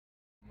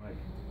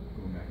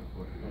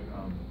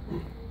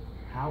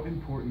how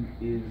important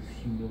is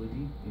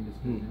humility in this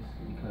business?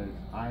 Because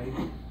I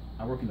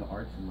work in the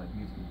arts and like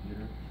music and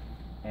theater,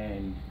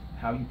 and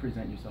how you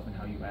present yourself and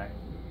how you act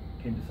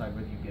can decide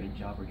whether you get a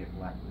job or get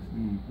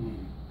blacklisted.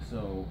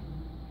 So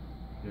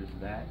there's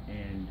that,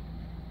 and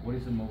what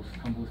is the most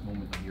humblest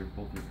moment of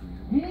both your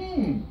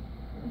careers?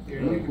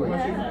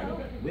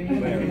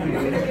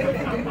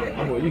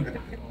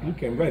 You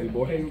came ready,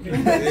 boy.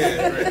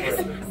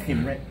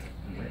 Came ready.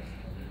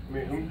 I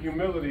mean,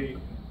 humility,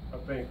 I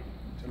think,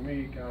 to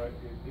me,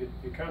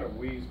 it kind of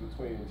weaves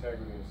between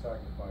integrity and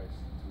sacrifice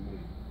to me.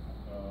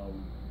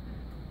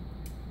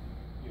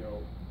 You know,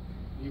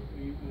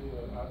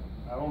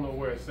 I don't know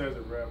where it says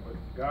it, Rev, but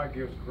God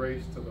gives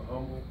grace to the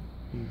humble.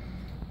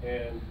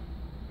 And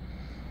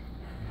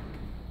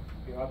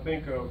you know, I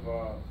think of,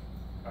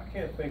 I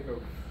can't think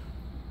of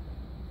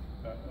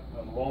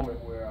a moment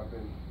where I've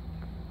been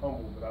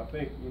humbled, but I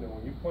think, you know,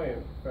 when you're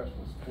playing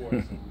professional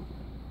sports,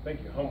 I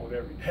think you're humbled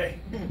every day.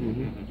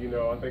 You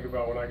know, I think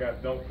about when I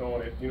got dunked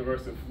on at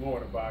University of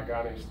Florida by a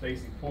guy named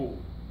Stacy Poole.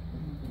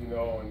 You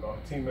know, and my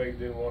teammate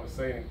didn't want to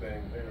say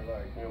anything. They were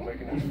like, you know,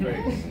 making his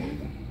face.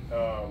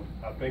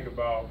 I think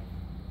about,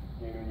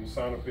 you know, when you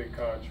sign a big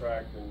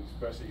contract, and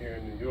especially here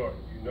in New York,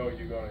 you know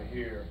you're going to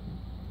hear,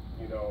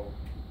 you know,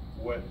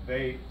 what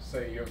they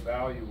say your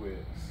value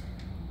is.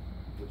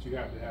 But you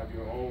have to have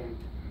your own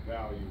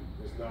value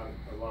that's not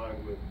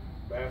aligned with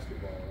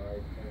basketball,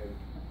 right? And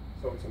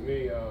so to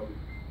me,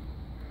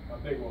 I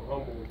think we're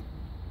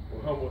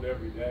humbled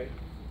every day.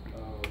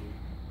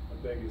 I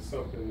think it's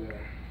something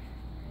that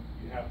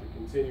you have to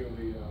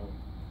continually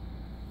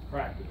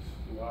practice.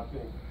 You know, I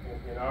think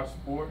in our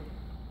sport,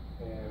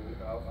 and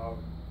I'll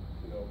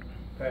you know,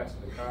 pass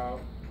it to Kyle.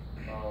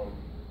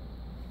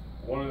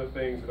 One of the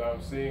things that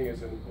I'm seeing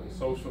is in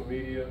social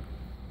media,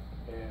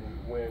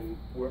 and when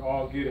we're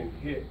all getting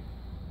hit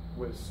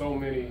with so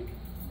many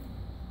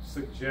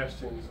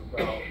suggestions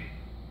about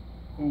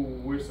who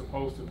we're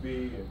supposed to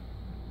be and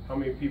how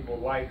many people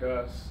like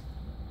us,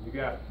 you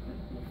feel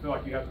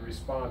like you have to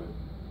respond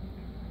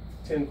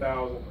to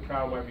 10,000, for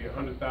Kyle might be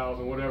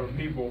 100,000, whatever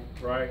people,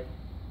 right,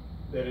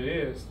 that it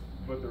is.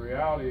 But the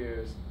reality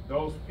is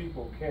those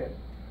people can't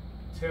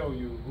tell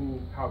you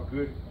how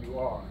good you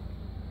are.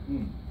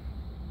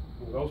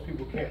 Those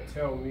people can't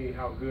tell me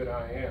how good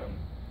I am.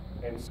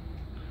 And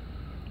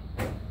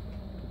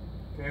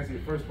to answer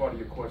your first part of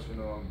your question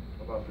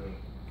about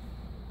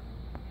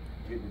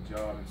getting a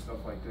job and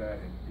stuff like that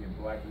and being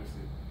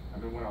blacklisted, I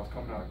mean, when I was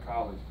coming out of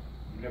college,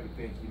 you never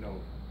think, you know,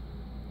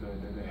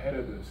 the head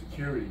of the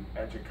security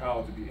at your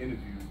college would be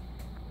interviewed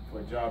for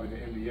a job in the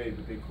NBA,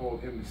 but they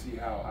called him to see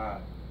how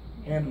I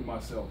handled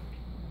myself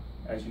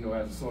as, you know,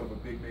 as a sort of a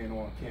big man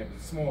on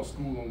campus. A small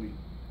school, only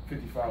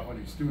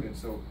 5,500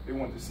 students, so they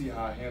wanted to see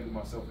how I handled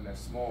myself in that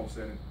small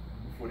setting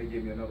before they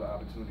gave me another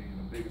opportunity in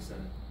a bigger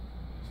setting.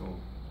 So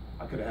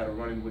I could have had a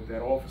run-in with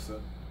that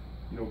officer,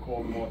 you know,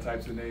 called him all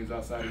types of names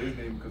outside of his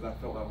name because I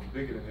felt I was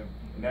bigger than him,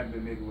 and that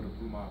maybe would have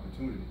blew my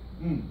opportunity.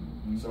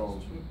 So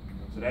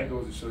that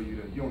goes to show you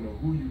that you don't know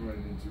who you're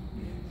running into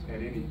at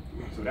any.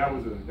 So that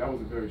was a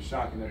very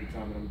shocking at the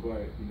time, and I'm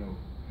glad, you know,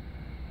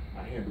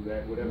 I handled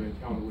that, whatever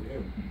encounter with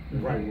him, the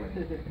right way.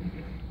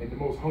 And the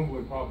most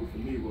humbling probably for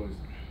me was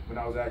when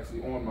I was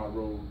actually on my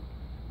road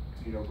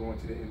to, you know, going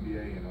to the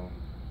NBA, and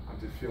I'm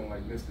just feeling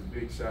like Mr.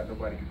 Big Shot,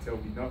 nobody could tell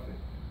me nothing.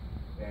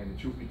 And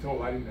the truth be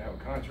told, I didn't have a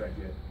contract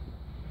yet.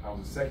 I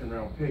was a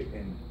second-round pick,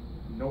 and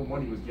no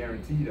money was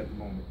guaranteed at the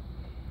moment.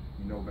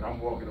 You know, but I'm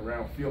walking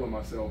around feeling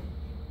myself,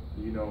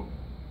 you know.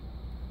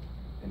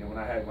 And then when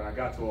I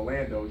got to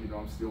Orlando, you know,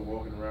 I'm still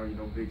walking around, you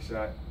know, Big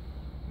Shot.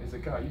 And they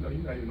said, Kyle, you know,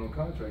 you're not even on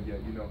contract yet.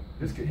 You know,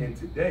 this could end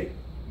today,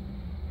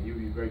 and you'll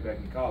be right back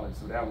in college.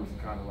 So that was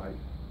kind of like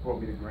brought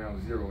me to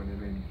ground zero, and it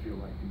made me feel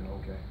like, you know,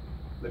 okay,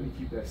 let me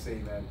keep that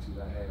same attitude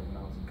I had when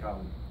I was in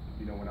college.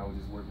 You know, when I was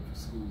just working for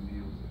school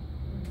meals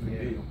and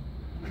meal.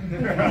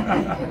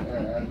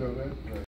 I know that.